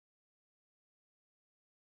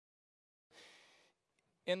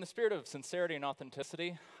In the spirit of sincerity and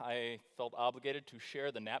authenticity, I felt obligated to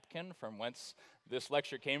share the napkin from whence this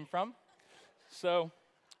lecture came from. So,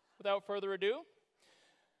 without further ado,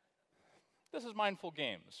 this is Mindful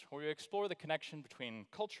Games, where we explore the connection between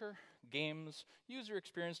culture, games, user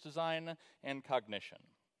experience design, and cognition.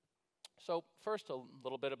 So, first, a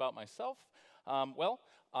little bit about myself.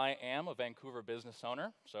 I am a Vancouver business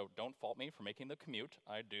owner, so don't fault me for making the commute.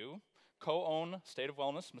 I do co-own State of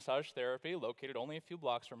Wellness Massage Therapy, located only a few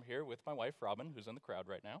blocks from here with my wife, Robin, who's in the crowd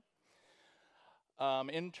right now.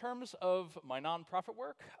 In terms of my nonprofit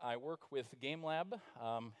work, I work with Game Lab.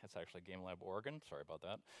 It's actually Game Lab Oregon, sorry about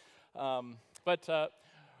that.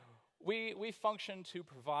 We function to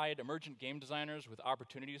provide emergent game designers with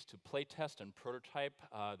opportunities to play test and prototype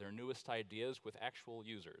their newest ideas with actual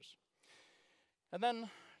users. And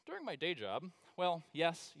then, during my day job, well,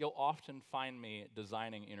 yes, you'll often find me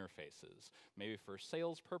designing interfaces, maybe for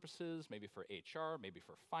sales purposes, maybe for HR, maybe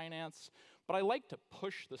for finance, but I like to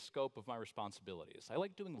push the scope of my responsibilities. I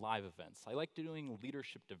like doing live events. I like doing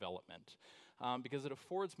leadership development because it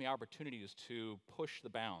affords me opportunities to push the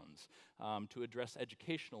bounds, to address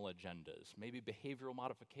educational agendas, maybe behavioral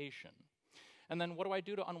modification. And then what do I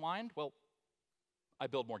do to unwind? Well, I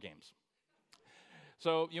build more games.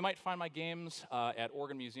 So you might find my games at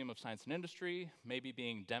Oregon Museum of Science and Industry, maybe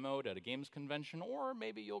being demoed at a games convention, or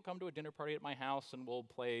maybe you'll come to a dinner party at my house and we'll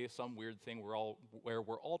play some weird thing where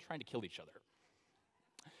we're all trying to kill each other.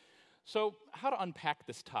 So how to unpack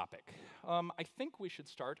this topic? I think we should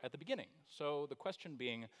start at the beginning. So the question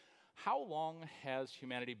being, how long has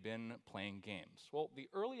humanity been playing games? Well, the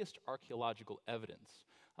earliest archaeological evidence,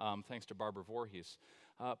 thanks to Barbara Voorhees,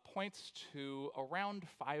 points to around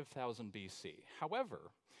 5000 BC.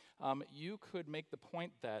 However, you could make the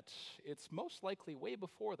point that it's most likely way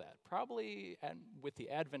before that, probably with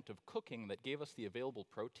the advent of cooking that gave us the available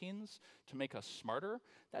proteins to make us smarter.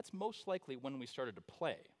 That's most likely when we started to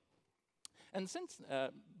play. And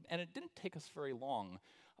it didn't take us very long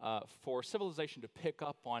for civilization to pick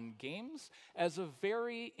up on games as a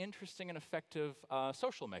very interesting and effective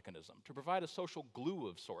social mechanism, to provide a social glue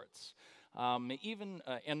of sorts. And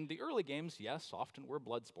the early games, yes, often were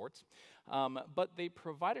blood sports, but they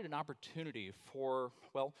provided an opportunity for,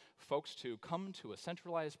 well, folks to come to a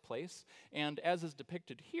centralized place, and as is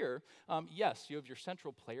depicted here, yes, you have your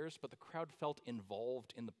central players, but the crowd felt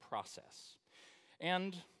involved in the process.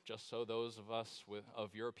 And just so those of us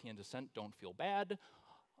of European descent don't feel bad,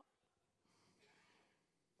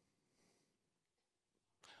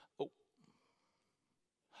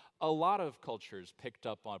 a lot of cultures picked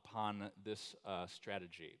up upon this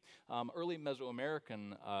strategy. Early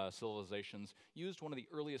Mesoamerican civilizations used one of the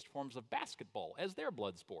earliest forms of basketball as their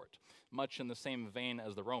blood sport, much in the same vein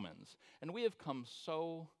as the Romans. And we have come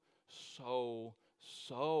so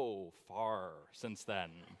far since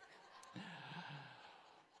then.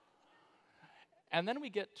 And then we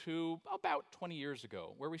get to about 20 years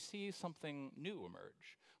ago, where we see something new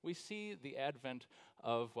emerge. We see the advent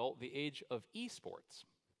of, well, the age of esports.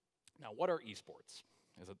 Now, what are esports?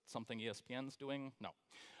 Is it something ESPN's doing? No.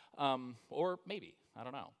 Or maybe, I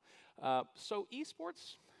don't know. So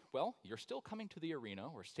esports, well, you're still coming to the arena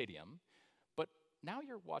or stadium, but now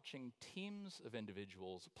you're watching teams of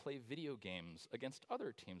individuals play video games against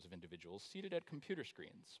other teams of individuals seated at computer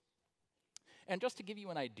screens. And just to give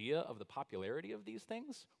you an idea of the popularity of these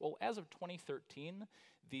things, well, as of 2013,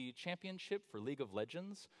 the championship for League of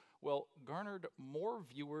Legends, well, garnered more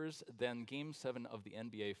viewers than Game 7 of the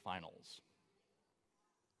NBA Finals.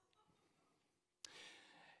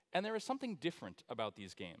 And there is something different about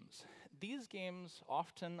these games. These games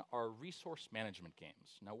often are resource management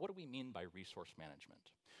games. Now, what do we mean by resource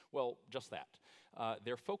management? Well, just that.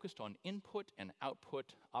 They're focused on input and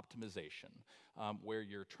output optimization, where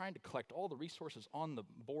you're trying to collect all the resources on the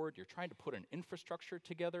board, you're trying to put an infrastructure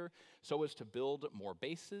together so as to build more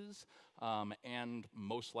bases, and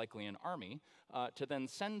most likely an army, to then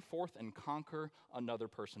send forth and conquer another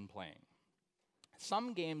person playing.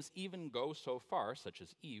 Some games even go so far, such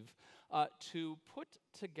as Eve, to put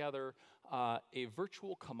together a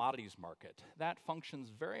virtual commodities market that functions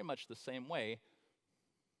very much the same way,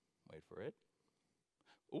 wait for it,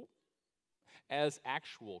 as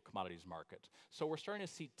actual commodities market. So we're starting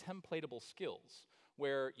to see templatable skills,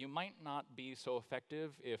 where you might not be so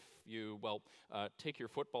effective if you, well, take your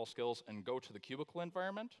football skills and go to the cubicle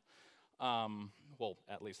environment, well,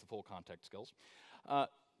 at least the full contact skills.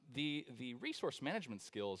 The resource management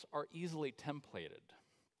skills are easily templated.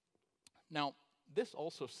 Now, this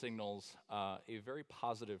also signals a very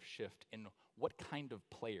positive shift in what kind of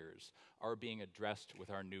players are being addressed with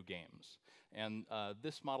our new games. And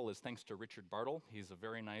this model is thanks to Richard Bartle. He's a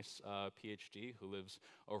very nice PhD who lives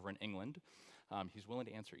over in England. He's willing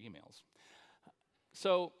to answer emails.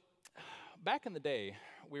 So back in the day,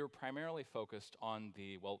 we were primarily focused on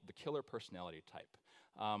the killer personality type.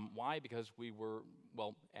 Why? Because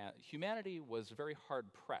humanity was very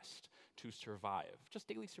hard-pressed to survive. Just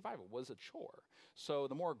daily survival was a chore. So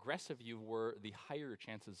the more aggressive you were, the higher your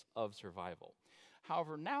chances of survival.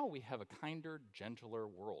 However, now we have a kinder, gentler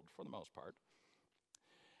world, for the most part.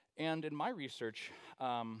 And in my research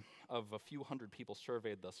of a few hundred people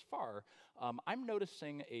surveyed thus far, I'm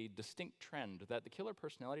noticing a distinct trend that the killer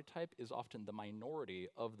personality type is often the minority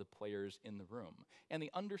of the players in the room. And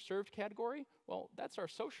the underserved category, well, that's our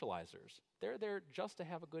socializers. They're there just to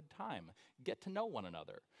have a good time, get to know one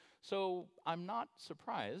another. So I'm not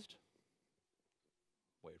surprised,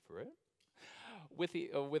 wait for it, with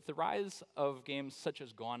the rise of games such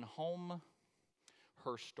as Gone Home,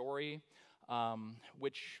 Her Story,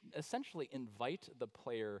 which essentially invite the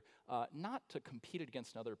player not to compete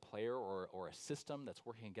against another player or a system that's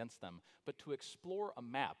working against them, but to explore a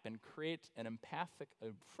map and create a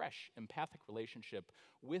fresh empathic relationship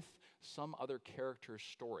with some other character's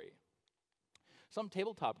story. Some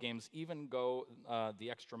tabletop games even go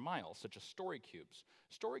the extra mile, such as Story Cubes.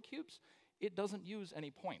 Story Cubes, it doesn't use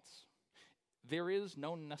any points. There is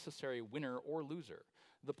no necessary winner or loser.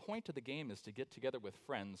 The point of the game is to get together with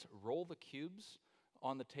friends, roll the cubes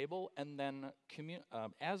on the table, and then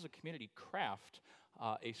as a community craft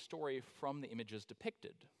a story from the images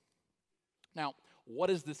depicted. Now, what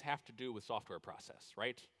does this have to do with software process,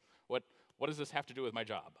 right? What does this have to do with my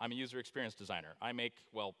job? I'm a user experience designer. I make,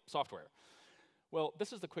 software. Well,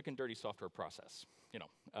 this is the quick and dirty software process.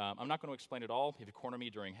 I'm not going to explain it all. If you corner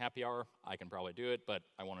me during happy hour, I can probably do it, but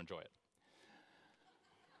I won't enjoy it.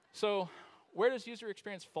 So, where does user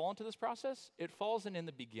experience fall into this process? It falls in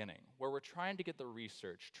the beginning, where we're trying to get the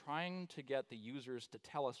research, trying to get the users to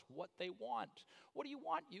tell us what they want. What do you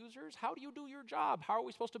want, users? How do you do your job? How are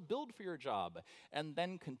we supposed to build for your job? And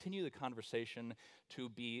then continue the conversation to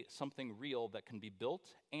be something real that can be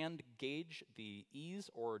built and gauge the ease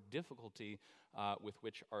or difficulty with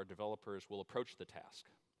which our developers will approach the task.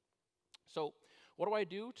 So what do I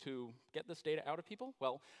do to get this data out of people?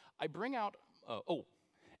 Well, I bring out,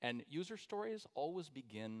 and user stories always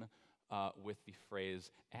begin with the phrase,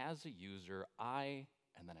 as a user, I,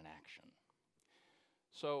 and then an action.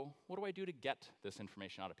 So what do I do to get this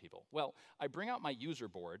information out of people? Well, I bring out my user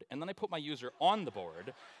board, and then I put my user on the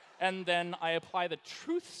board, and then I apply the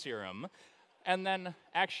truth serum, and then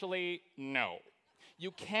actually, no. You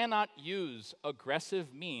cannot use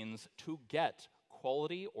aggressive means to get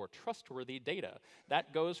quality or trustworthy data.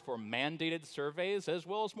 That goes for mandated surveys as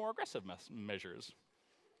well as more aggressive measures.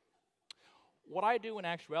 What I do in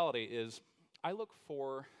actuality is I look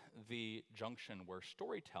for the junction where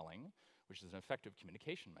storytelling, which is an effective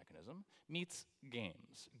communication mechanism, meets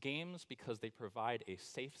games. Games because they provide a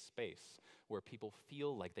safe space where people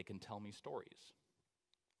feel like they can tell me stories.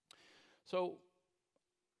 So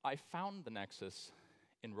I found the nexus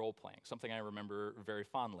in role-playing, something I remember very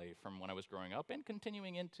fondly from when I was growing up and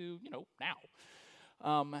continuing into, now.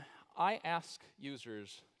 I ask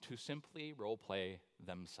users to simply role-play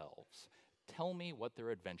themselves. Tell me what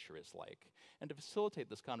their adventure is like. And to facilitate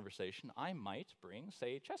this conversation, I might bring,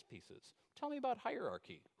 say, chess pieces. Tell me about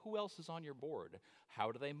hierarchy. Who else is on your board?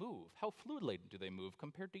 How do they move? How fluidly do they move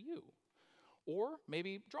compared to you? Or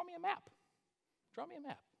maybe draw me a map. Draw me a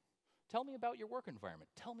map. Tell me about your work environment.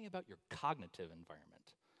 Tell me about your cognitive environment.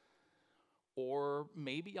 Or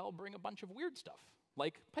maybe I'll bring a bunch of weird stuff,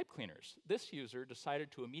 like pipe cleaners. This user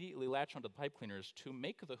decided to immediately latch onto the pipe cleaners to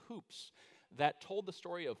make the hoops that told the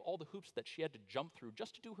story of all the hoops that she had to jump through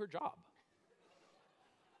just to do her job.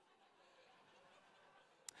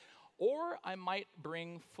 Or I might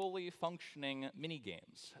bring fully functioning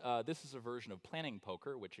mini-games. This is a version of planning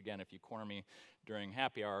poker, which again, if you corner me during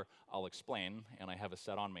happy hour, I'll explain, and I have a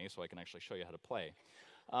set on me so I can actually show you how to play.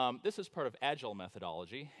 This is part of Agile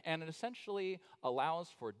methodology, and it essentially allows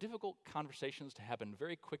for difficult conversations to happen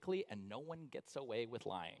very quickly and no one gets away with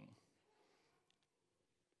lying.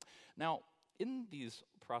 Now, in these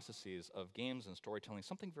processes of games and storytelling,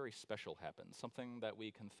 something very special happens, something that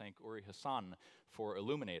we can thank Uri Hassan for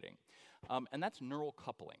illuminating, and that's neural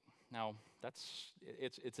coupling. Now,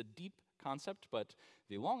 it's a deep concept, but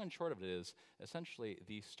the long and short of it is, essentially,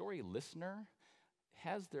 the story listener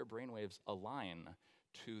has their brainwaves align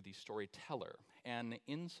to the storyteller, and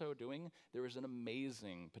in so doing, there is an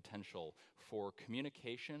amazing potential for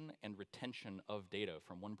communication and retention of data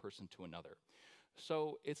from one person to another.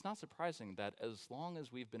 So it's not surprising that as long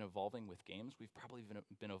as we've been evolving with games, we've probably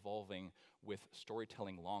been evolving with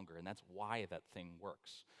storytelling longer, and that's why that thing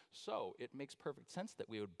works. So it makes perfect sense that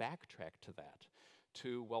we would backtrack to that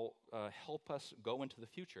to, well, help us go into the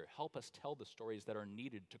future, help us tell the stories that are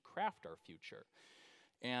needed to craft our future,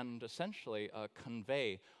 and essentially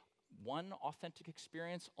convey one authentic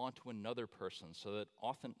experience onto another person so that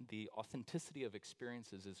the authenticity of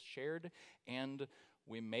experiences is shared and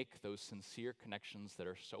we make those sincere connections that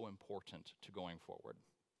are so important to going forward.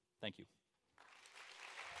 Thank you.